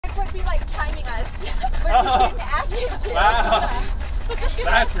didn't ask him to. Wow. Yeah. But just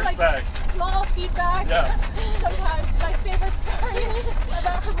giving That's us like respect. small feedback. Yeah. Sometimes my favorite story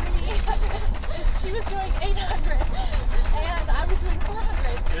about Hiruni is she was doing 800s and I was doing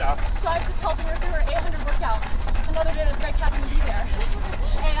 400s. Yeah. So I was just helping her through her 800 workout. Another day that Greg happened to be there.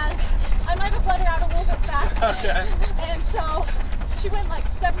 And I might have let her out a little bit fast. Okay. And so she went like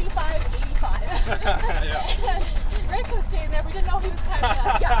 75, 85. Yeah. And Greg was standing there. We didn't know he was timing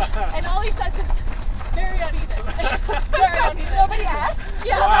us. Yeah. And all he says is, very uneven. Very uneven. Nobody asked.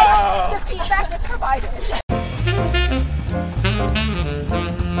 Yeah. Wow. The feedback was provided.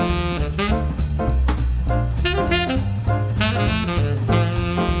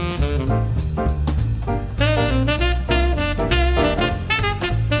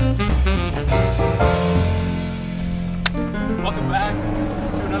 Welcome back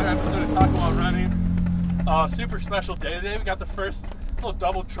to another episode of Talking While Running. Super special day today. We got the first little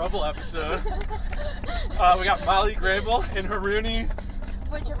double trouble episode. We got Molly, Grabill, and Hiruni.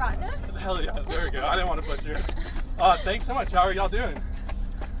 Wijayaratne? Hell yeah, there we go. I didn't want to butcher it. Thanks so much. How are y'all doing?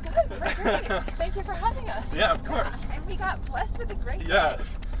 Good. We're great. Thank you for having us. Yeah, of course. And we got blessed with a great Yeah. day.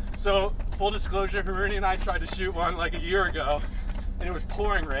 So, full disclosure, Hiruni and I tried to shoot one like a year ago, and it was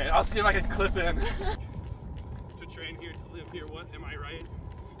pouring rain. I'll see if I can clip in. To train here, to live here, what, am I right?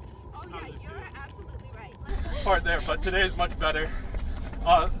 Oh How yeah, does it you're feel? absolutely right. Part there, but today is much better.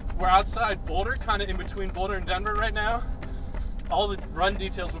 We're outside Boulder, kind of in between Boulder and Denver right now. All the run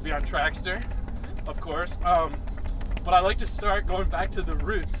details will be on Trackster, of course. But I like to start going back to the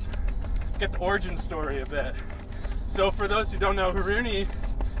roots, get the origin story a bit. So for those who don't know, Hiruni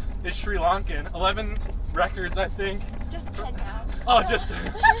is Sri Lankan, 11 records, I think. Just 10 now. Oh, just,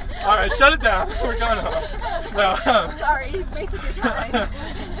 all right, shut it down. We're going home. No, Sorry, you wasted your time.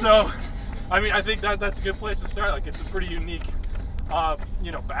 so, I mean, I think that's a good place to start. Like, it's a pretty unique,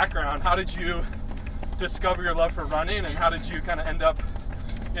 background. How did you discover your love for running, and how did you kind of end up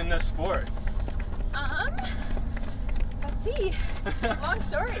in this sport? Let's see. Long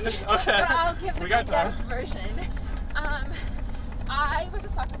story. Okay. But I'll give the We got time. condensed version. I was a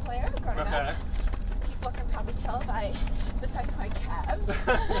soccer player growing Okay. up. People can probably tell by the size of my calves.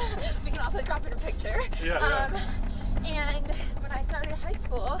 We can also drop in a picture. Yeah. And when I started high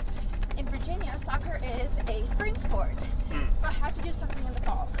school in Virginia, soccer is a spring sport. So I had to do something in the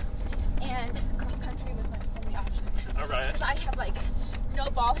fall. And cross country was my only option. All right. Because I have no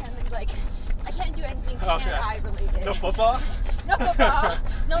ball handling, I can't do anything Okay. hand-eye related. No football? No football,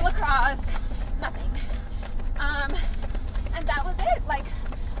 no lacrosse, nothing. And that was it.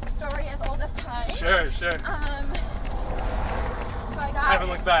 Story as old as time. Sure. So I got. Haven't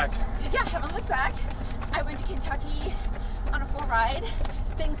looked back. Yeah, haven't looked back. I went to Kentucky on a full ride.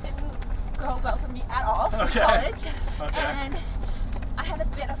 Things didn't go well for me at all in Okay. college. Okay. And I had a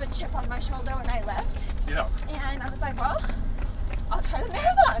bit of a chip on my shoulder when I left. Yeah. And I was like, well, I'll try the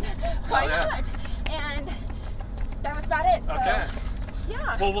marathon. Why yeah. not? And that was about it. So, Okay.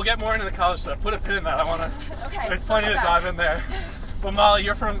 yeah. Well, we'll get more into the college stuff. Put a pin in that. I want to. Okay. There's plenty to circle dive back. in there. But Molly,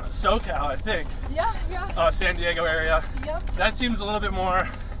 you're from SoCal, I think. Yeah. San Diego area. Yep. That seems a little bit more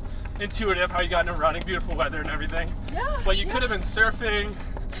intuitive, how you got into running, beautiful weather and everything. Yeah. But you could have been surfing,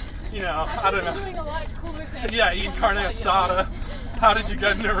 I don't know. Doing a lot cooler things. Yeah, eating carne asada. How did you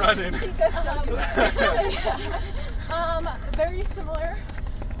get into running? You guys still do that. Very similar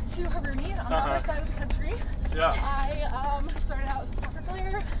to Hiruni on the other side of the country. Yeah. I started out as a soccer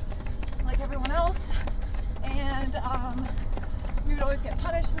player, like everyone else, and we would always get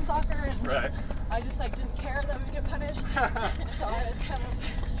punished in soccer, and Right. I just didn't care that we would get punished, so I would kind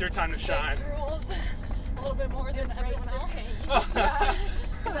of It's your time to shine. break the rules a little bit more than everyone the else. pain. Yeah,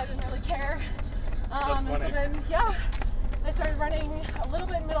 because I didn't really care. That's And so funny. then, I started running a little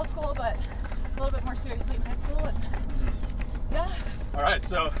bit in middle school, but a little bit more seriously in high school, and All right,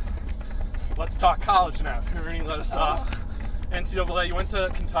 so let's talk college now. Hiruni let us off. NCAA, you went to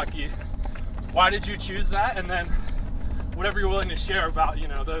Kentucky. Why did you choose that? And then whatever you're willing to share about,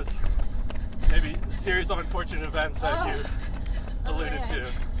 those maybe series of unfortunate events that you alluded man. to.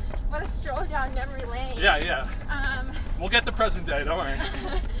 What a stroll down memory lane. Yeah. We'll get the present day, don't worry.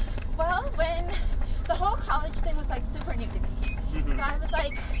 Well, when the whole college thing was super new to me. So I was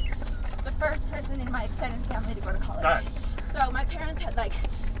the first person in my extended family to go to college. Nice. So my parents had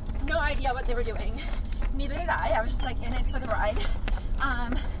no idea what they were doing. Neither did I. I was just in it for the ride.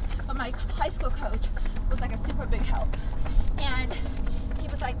 But my high school coach was a super big help. And he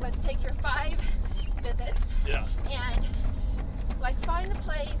was let's take your 5 visits Yeah. and find the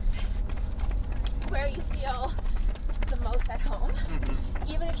place where you feel the most at home,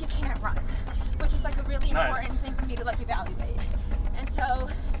 even if you can't run, which was a really Nice. important thing for me to evaluate. And so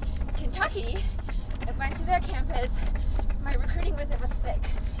Kentucky, I went campus, my recruiting visit was sick.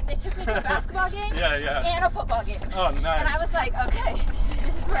 They took me to a basketball game and a football game. Oh, nice. And I was like, okay,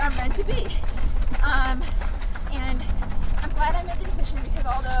 this is where I'm meant to be. And I'm glad I made the decision because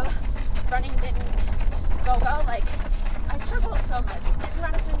although running didn't go well, like, I struggled so much. Didn't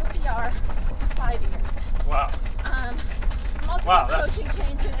run a single PR for 5 years. Wow. Multiple coaching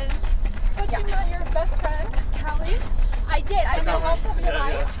changes. But you met your best friend, Callie. I did. I met help of your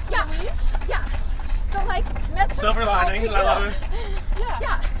life. Yeah. So like met silver linings. I love it.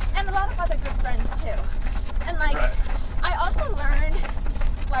 Yeah. And a lot of other good friends too. And like I also learned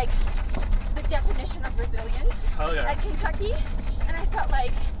like the definition of resilience at Kentucky, and I felt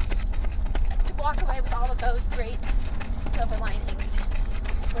like to walk away with all of those great silver linings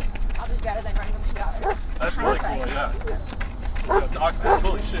was probably better than running a PR. That's really cool. Yeah. Dog man,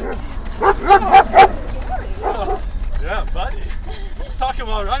 holy shit. Scary. Oh, yeah, buddy. He's talking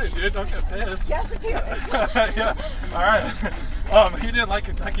while running, dude. Don't get pissed. Yes, it is. Yeah. All right. He didn't like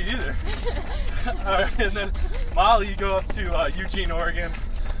Kentucky either. All right. And then Molly, you go up to Eugene, Oregon.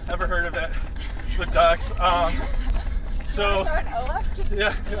 Ever heard of it? The Ducks. So.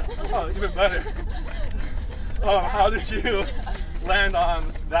 Yeah. Oh, even better. How did you land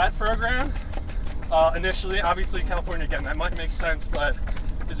on that program? Initially, obviously California again, that might make sense, but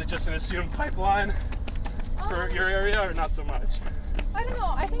is it just an assumed pipeline for your area or not so much? I don't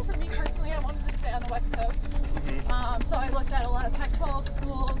know. I think for me personally, I wanted to stay on the West Coast. So I looked at a lot of Pac-12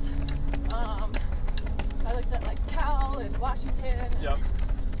 schools. I looked at like Cal and Washington and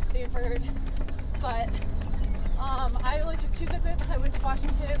Stanford. But I only took 2 visits. I went to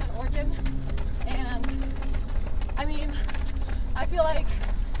Washington and Oregon. And I mean, I feel like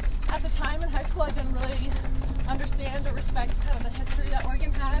at the time in high school, I didn't really understand or respect kind of the history that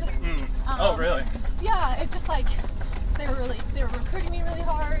Oregon had. Oh, really? Yeah, it just like they were recruiting me really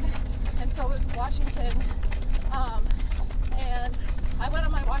hard, and so was Washington. And I went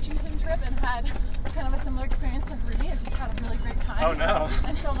on my Washington trip and had kind of a similar experience to Hiruni. I just had a really great time. Oh no!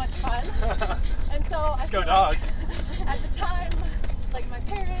 And so much fun. And so let's go Dogs. At the time, like my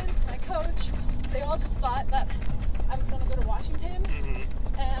parents, my coach, they all just thought that I was going to go to Washington.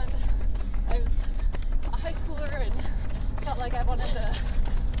 And I was a high schooler and felt like I wanted to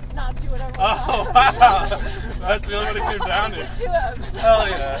not do whatever I wanted. Oh, wow. That's really what it came down to. Hell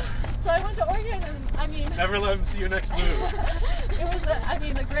yeah. So I went to Oregon and, I mean... Never let them see your next move. It was,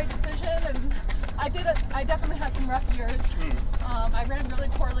 a great decision, and I definitely had some rough years. I ran really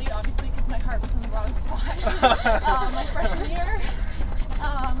poorly, obviously, because my heart was in the wrong spot my freshman year.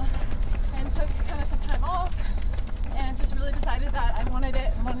 And took kind of some time off. And just really decided that I wanted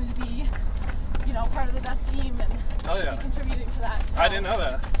it and wanted to be, part of the best team and be contributing to that. So, I didn't know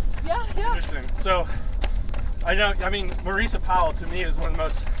that. Yeah. Interesting. So, Marisa Powell to me is one of the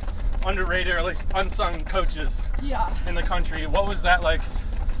most underrated or at least unsung coaches in the country. What was that like,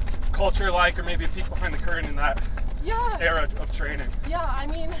 culture like, or maybe a peek behind the curtain in that era of training? Yeah, I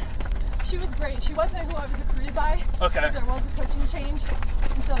mean, she was great. She wasn't who I was recruited by. Okay. Because there was a coaching change.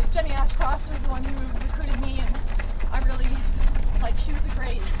 And so Jenny Ashcroft was the one who recruited me, and I really, she was a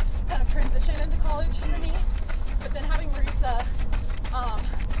great kind of transition into college for me. But then having Marisa,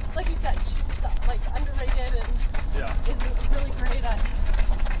 like you said, she's just underrated and is really great at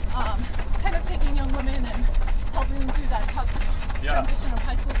kind of taking young women and helping them through that tough transition of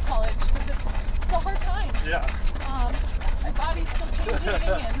high school to college, because it's a hard time. Yeah. Your body's still changing,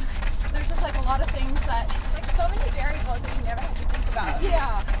 and there's just a lot of things that so many variables that you never have to think about.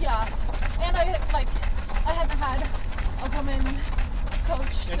 Yeah. And I hadn't had a woman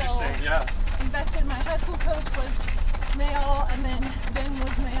coach. Interesting. So invested. My high school coach was male, and then Ben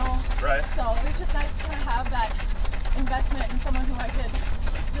was male. Right. So it was just nice to kind of have that investment in someone who I could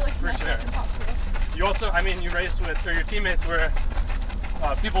really connect with and talk to. You also, you raced with, or your teammates were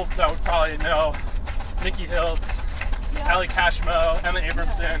people that would probably know Nikki Hiltz, Allie Cashmo, Emma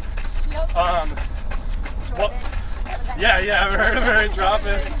Abramson. I've heard of her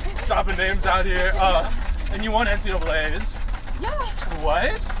dropping names out here. And you won NCAAs. Yeah.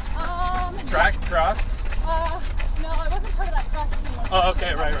 Twice? Track, cross? No, I wasn't part of that cross team. Oh,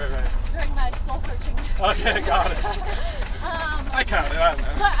 okay, right. During my soul searching. Okay, got it. I counted, I don't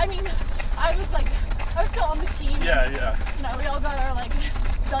know. But, I was still on the team. Yeah. We all got our,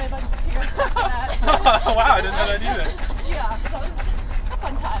 belly buttons pierced after that. So. Wow, I didn't know that either. Yeah, so it was a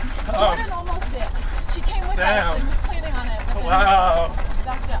fun time. Jordan almost did. She came with us and was planning on it, but then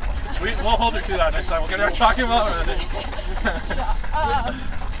backed out. We'll hold her to that next time. We're going to talk about it.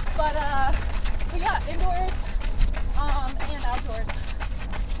 But indoors and outdoors.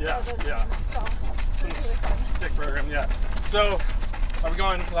 Yeah. So it was really fun. Sick program, So Are we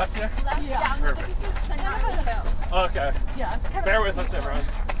going left here? Left Yeah. down. Perfect. This is the gnarly hill. Okay. Yeah, it's kind of. Bear with us, everyone.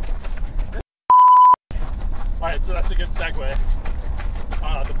 Alright, so that's a good segue.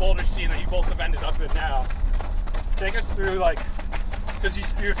 The Boulder scene that you both have ended up in now. Take us through, like, because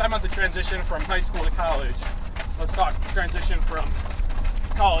you were talking about the transition from high school to college. Let's talk transition from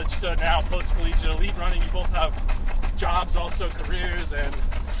college to now post-collegiate elite running. You both have jobs, also careers, and,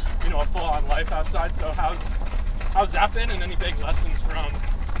 you know, a full-on life outside. So how's that been, and any big lessons from,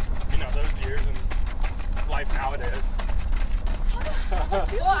 you know, those years and life nowadays? Well, I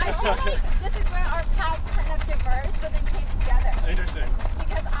feel like this is where our paths kind of diverged, but then came together. Interesting.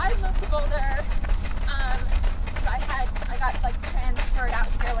 Because I moved to Boulder, because I got like transferred out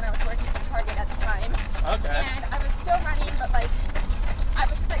here when I was working at Target at the time. Okay. And I was still running, but like I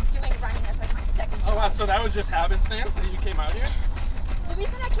was just like doing running as like my second Oh wow, job. so that was just happenstance that you came out here?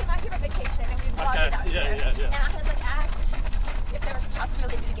 Louise and I came out here on vacation, and we loved it out here. Yeah. And I had like asked if there was a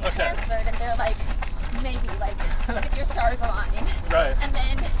possibility to get transferred, and they're like, maybe, like if your stars align. Right. And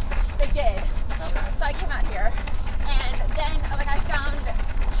then they did. So I came out here, and then like I found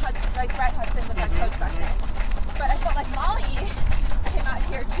Hudson, like Brett Hudson was my coach back then. But I felt like Molly came out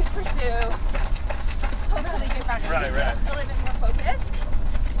here to pursue post-collegiate running. Right. A little bit more focused.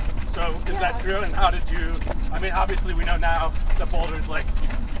 So is that true? And how did you? I mean, obviously we know now that Boulder's like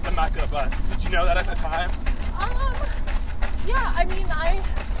the mecca, but did you know that at the time? Yeah, I mean, I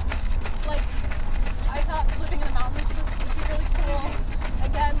thought living in the mountains would be really cool.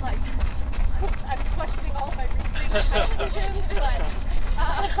 Again, like, I'm questioning all of my recent decisions, but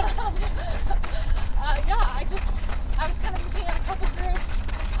I was kind of looking at a couple groups,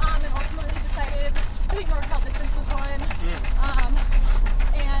 and ultimately decided, I think NorCal Distance was one,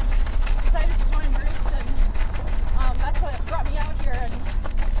 and decided to join Roots, and that's what brought me out here, and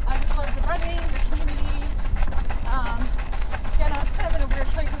I just loved the running, the community. Again, I was kind of in a weird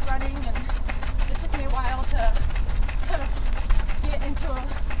place with running, and it took me a while to kind of get into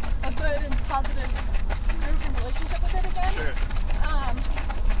a good and positive groove and relationship with it again. Sure.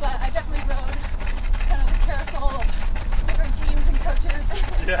 But I definitely rode kind of the carousel of different teams and coaches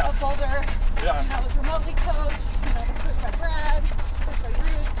of Boulder. Yeah. I was remotely coached, I was coached by Brad, coached by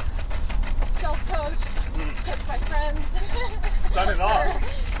Roots, self-coached, coached by friends. Done it all.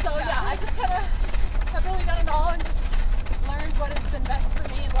 So I just kind of have really done it all and just learned what has been best for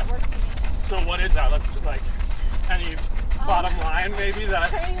me and what works for me. So what is that? Let's like any bottom line maybe that.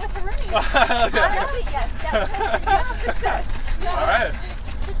 Training with Hiruni. Honestly, yes, that's success. Yeah. All right.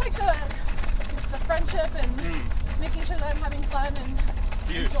 Just like the friendship and making sure that I'm having fun and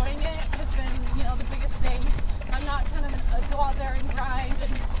enjoying it has been, the biggest thing. I'm not kind of go out there and grind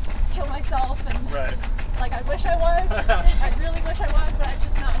and kill myself and like I wish I was. I really wish I was, but it's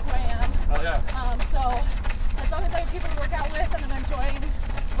just not who I am. Oh yeah. So as long as I have people to work out with and I'm enjoying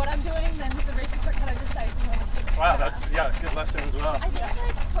what I'm doing, then the races are kind of just icing on the cake. Wow, that's good lesson as well. I think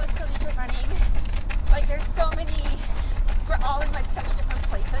like post-collegiate running, like there's so many, we're all in like such different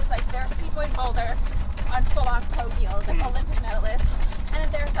places. Like there's people in Boulder on full-on pro deals, like Olympic medalists, and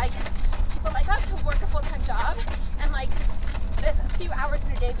then there's like people like us who work a full-time job, and like there's a few hours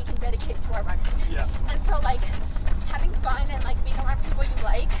in a day we can dedicate to our running. Yeah. And so like having fun and like being around people you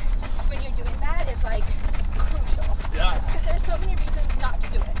like when you're doing that is like crucial. Yeah. Because there's so many reasons not to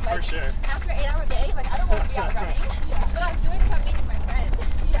do it. Like, For sure. After an 8-hour day, like I don't want to be out running, but I'm doing it if I'm meeting my friend.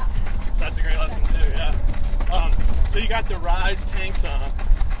 Yeah. That's a great lesson too. Yeah. So you got the Rise tanks on.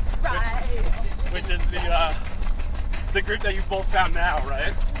 Rise. Which is the group that you both found now,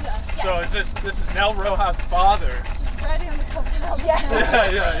 right? Yes. So is this is Nell Rojas' father? Just riding on the coattails. Yeah.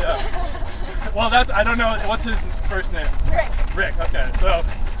 Well, I don't know, what's his first name? Rick, okay. So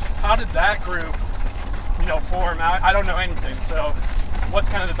how did that group, form? I don't know anything, so what's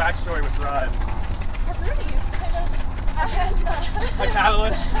kind of the backstory with Rise? Hiruni is kind of A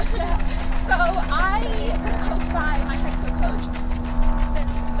catalyst? So I was coached by my high school coach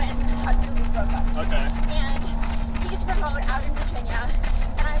since when Hudson and Lee broke up. Okay. And he's remote out in Virginia,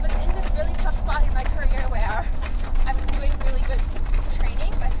 and I was in this really tough spot in my career where I was doing really good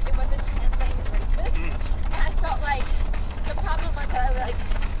training, but it wasn't translating to races. And I felt like the problem was that I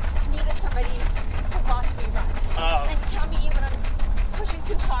needed somebody to watch me run and tell me when I'm pushing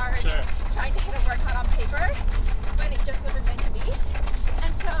too hard, trying to hit a workout on paper, when it just wasn't meant to be.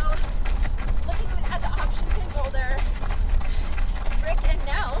 And so, looking at the options in Boulder, Rick and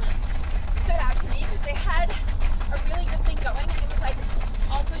Nell stood out to me because they had a really good thing going, and it was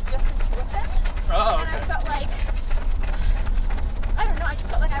also just the two of them. Oh, and I felt like, I don't know, I just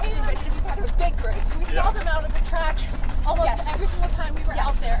felt like I wasn't ready to be part of a big group. We saw them out at the track almost every single time we were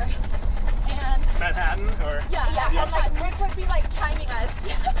out there. And Manhattan or? Yeah. And Rick would be timing us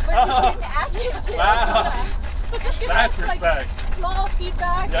when he didn't ask him to. Wow. Yeah. But just giving That's us like respect. small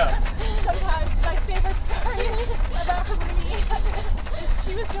feedback. Yeah. Sometimes my favorite story about Hiruni is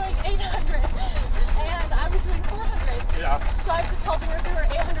she was doing 800s and I was doing 400s. Yeah. So I was just helping her through her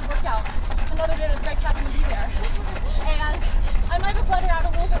 800 workout. Another day the break happened to be there. And I might have let her out a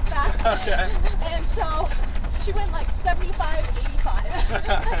little bit fast. Okay. And so she went like 75, 85.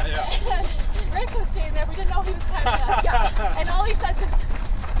 Yeah. And Rick was standing there. We didn't know he was timing us. Yeah. And all he says is,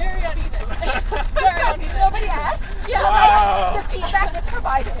 very uneven. Very uneven. Nobody asked. Yeah. Wow. The feedback was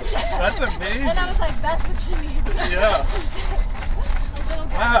provided. That's amazing. And I was like, that's what she needs. Yeah. Just a little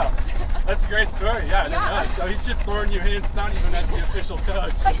Wow. guidance. That's a great story. Yeah, I didn't know it. So he's just throwing you hints, not even as the official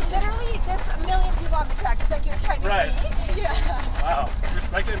coach. Like literally, there's a million people on the track. It's like you're trying to Right. be. Yeah. Wow.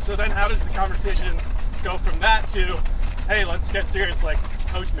 Respect him. So then how does the conversation go from that to, hey, let's get serious, like,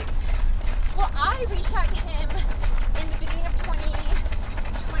 coach me? Well, I reached out to him in the beginning of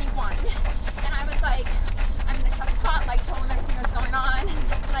 2021, and I was like, I'm in a tough spot, like, told him everything that's going on,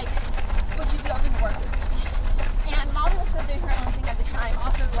 like, would you be open to work with me? And Molly was still doing her own thing at the time,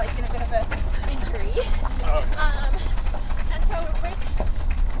 also, like, in a bit of an injury. Oh. And so Rick,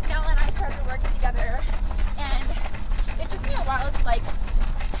 Nell, and I started working together, and it took me a while to, like,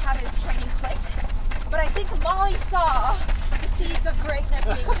 have his training click, but I think Molly saw the seeds of greatness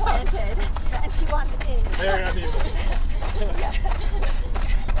being planted, and she wanted in. Very uneven. Yes.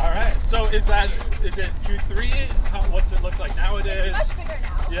 All right. So is it Q3? What's it look like nowadays? It's much bigger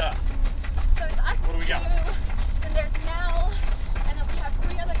now. Yeah. So it's us What do we two, got? and there's Nell, and then we have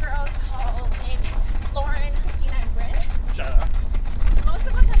 3 other girls named Lauren, Christina, and Bryn. Shout out. Most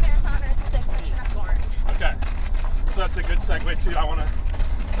of us are marathoners with the exception of Lauren. Okay. So that's a good segue too. I want to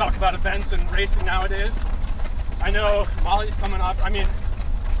talk about events and racing nowadays. I know Molly's coming up. I mean,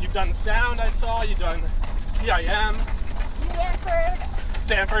 you've done sound, I saw. You've done CIM.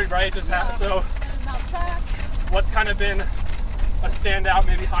 Stanford, right? Just happened. So Mount Sac. what's kind of been a standout,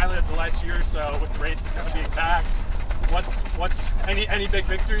 maybe highlight of the last year or so with the races kind of being back? What's any big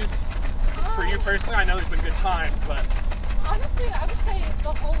victories for you personally? I know there's been good times, but Honestly, I would say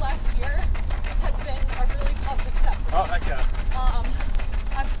the whole last year has been a really positive step for me. oh heck yeah!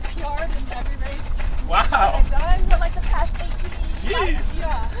 I've PR'd in every race Wow! I've done. For like the past 18 months. Jeez!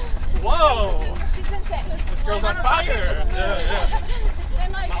 Yeah. Whoa! She's insane. This girl's on fire! Yeah.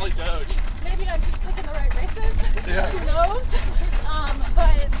 And like, Molly Doge. maybe I'm just picking the right races. Yeah. Who knows?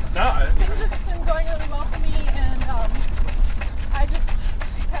 But No, things have just been going really well for me, and I just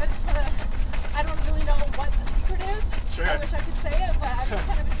kind of just want to. I don't really know what the secret is. Sure. I wish I could say it, but I've just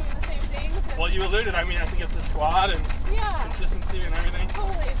kind of been doing the same things. And well, you alluded. I mean, I think it's a squad and yeah, consistency and everything.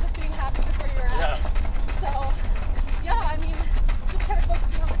 totally. Just being happy with where you're at. Yeah. So, yeah, I mean, just kind of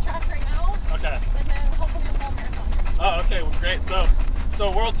focusing on the track right now, Okay. and then hopefully a full marathon. Oh, okay. Well, great. So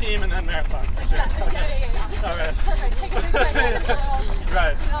world team and then marathon for sure. Yeah. All right. Perfect. Take a big break out of the world.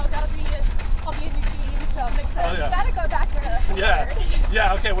 Right. You know, I'll be in Eugene, so it makes sense. Oh, yeah. Gotta go back to Yeah. third.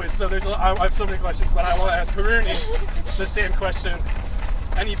 Yeah. Okay. Wait. So I have so many questions, but I want to ask Hiruni the same question.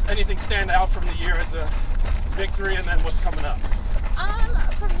 Anything stand out from the year as a victory, and then what's coming up?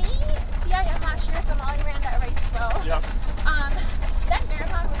 For me, CIM last year, so Molly ran that race as well. Yep. That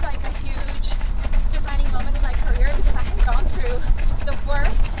marathon was like a huge defining moment in my career because I had gone through the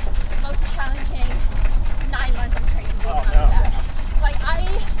worst, most challenging 9 months of training leading up to no. that. Like I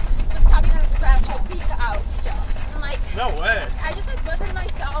was probably gonna scratch a week out. And like No way. I just like wasn't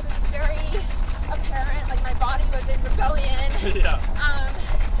myself. It was very apparent. Like my body was in rebellion. Yeah.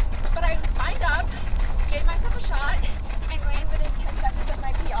 But I lined up, gave myself a shot, and ran within 10 seconds of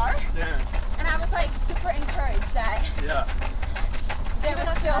my PR. Damn. And I was like super encouraged that Yeah. there was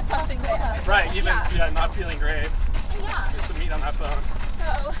still something there. Right. Even not feeling great. Yeah. There's some meat on that bone.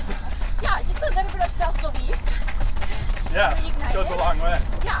 So, yeah, just a little bit of self-belief. Yeah. Reignited. Goes a long way.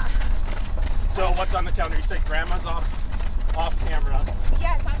 Yeah. So what's on the calendar? You said grandma's off camera.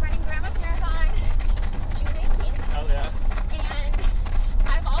 Yes, I'm running Grandma's Marathon June 18th. Hell yeah. And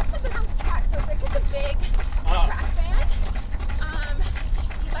I've also been on the track. So Rick is a big track fan.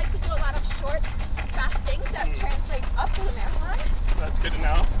 He likes to do a lot of short, fast things that translates up to the marathon. That's good to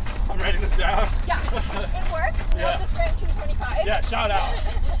know. I'm writing this down. Yeah, it works. Yeah. Just ran 2:25. Yeah, shout out.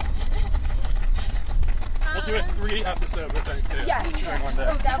 We'll do a 3 episode with them too. Yes. During one day.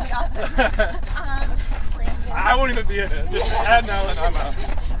 Oh, that would be awesome. I won't even be in it. Just add Nell and I'm out.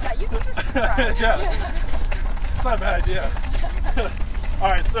 Yeah, you can just subscribe. Yeah. It's not a bad idea. All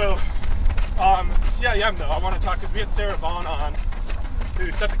right, so CIM though, I want to talk because we had Sarah Vaughn on,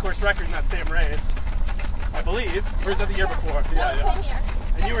 who set the course record in that same race, I believe. Or was that the year before? That was the same year.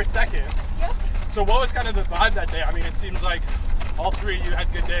 And you were second. Yep. So what was kind of the vibe that day? I mean, it seems like all three of you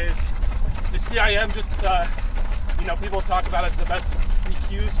had good days. The CIM just, you know, people talk about it as the best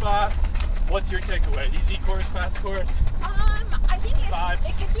BQ spot. What's your takeaway? Easy course, fast course? I think Vibes.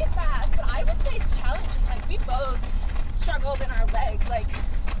 it can be fast, but I would say it's challenging. Like, we both struggled in our legs, like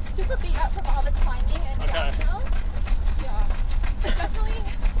super beat up from all the climbing and downhills. Yeah, but definitely.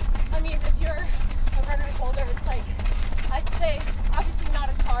 I mean, if you're a runner in Boulder, it's like, I'd say obviously not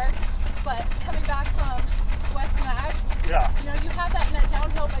as hard, but coming back from West Max, you know, you have that net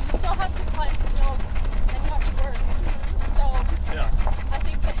downhill, but you still have to climb some hills and you have to work. So I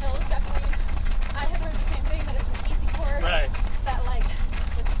think the hills definitely, I had heard the same thing, that it's an easy course, that like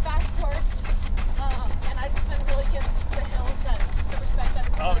it's a fast course, and I just didn't really give the hills the respect that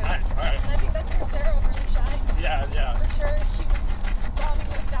it deserves. Oh, nice. All right. And I think that's where Sarah really shined. Yeah. For sure, she was bombing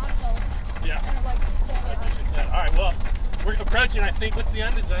those downhills. Yeah. And her legs were tangled. That's what she said. All right, well, we're approaching, I think. What's the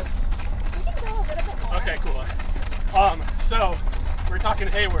end? Is that? We can go a little bit more. Okay, cool. So we're talking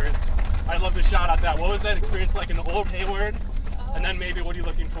Hayward. I'd love to shout out that. What was that experience like in the old Hayward? And then maybe what are you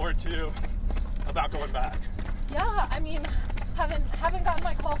looking forward to about going back? Yeah, I mean, haven't gotten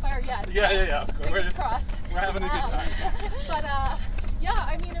my qualifier yet. Yeah. So fingers crossed. We're having a good time. But yeah,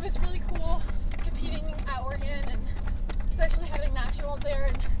 I mean, it was really cool competing at Oregon, and especially having nationals there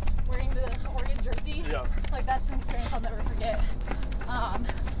and wearing the Oregon jersey. Yeah. Like, that's an experience I'll never forget.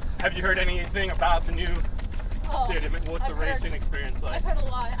 Have you heard anything about the new stadium? What's the racing experience like? I've heard a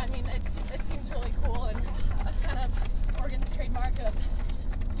lot. I mean, it seems really cool, and just kind of Oregon's trademark of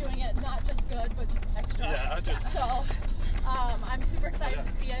doing it not just good, but just extra. Yeah, So I'm super excited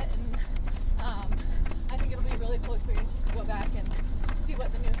to see it, and I think it'll be a really cool experience just to go back and see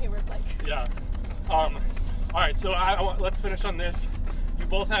what the new Hayward's like. Yeah. All right, so let's finish on this. You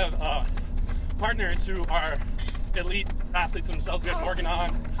both have partners who are elite athletes themselves. We had Morgan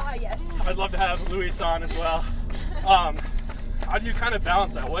on. Yes. I'd love to have Luis on as well. How do you kind of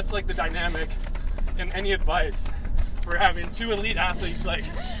balance that? What's like the dynamic, and any advice for having two elite athletes like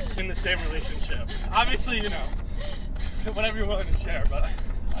in the same relationship? Obviously, you know, whatever you're willing to share, but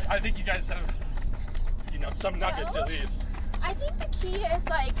I think you guys have, you know, some nuggets at least. I think the key is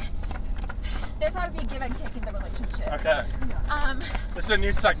like there's got to be a give and take in the relationship. Okay. This is a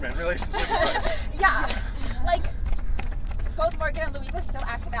new segment, relationship advice. Like both Morgan and Louise are still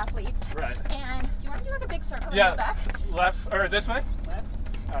active athletes. Right. And do you want to do like a big circle and Yeah. go back? Left or this way? Left.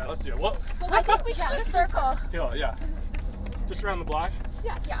 All right, let's do it. Well, I think we should just circle. yeah. Just around the block.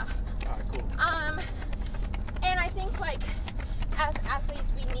 Yeah. All right, cool. And I think like as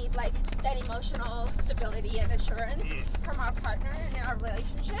athletes we need like that emotional stability and assurance from our partner in our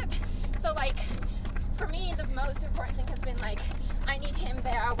relationship. So like for me the most important thing has been like I need him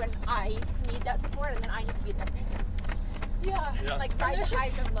there when I need that support, and then I need to be there for him. Yeah. Like And ride there's the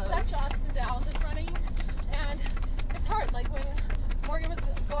highs just and lows. such ups and downs in running, and it's hard. Like when Morgan was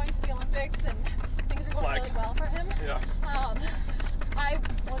going to the Olympics and things were going really well for him. Yeah.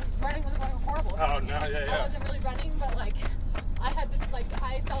 Running was going horrible. Oh no, yeah. I wasn't really running, but like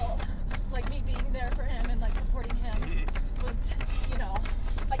I felt like me being there for him and like supporting him was, you know,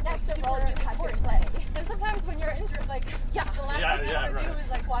 Like that's the super role you have to important. play. And sometimes when you're injured, like the last thing I want to do is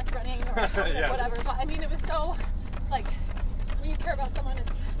like watch running or whatever. But I mean, it was so like when you care about someone,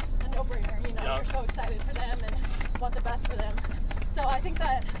 it's a no-brainer. You know, you're so excited for them and want the best for them. So I think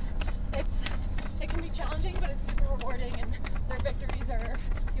that it can be challenging, but it's super rewarding, and their victories are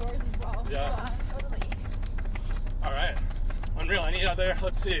yours as well. Yeah. So, Totally. All right. Unreal. Any other?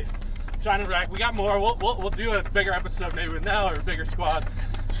 Let's see. Trying to rack. We got more. We'll do a bigger episode maybe with Nell or a bigger squad.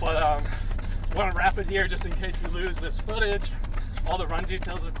 But want to wrap it here just in case we lose this footage. All the run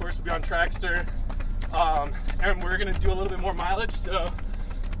details, of course, will be on Trackster. And we're going to do a little bit more mileage, so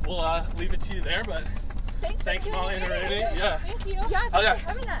we'll leave it to you there. But thanks Molly and Hiruni. Yeah. thank you. Yeah, thanks for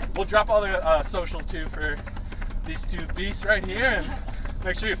having us. We'll drop all the social too for these two beasts right here, and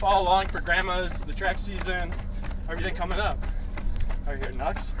make sure you follow along for Grandma's, the track season, everything coming up. Are you here,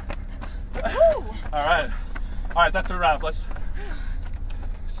 Nux? All right, that's a wrap. Let's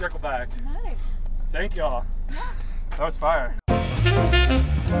circle back. Nice. Thank y'all. That was fire.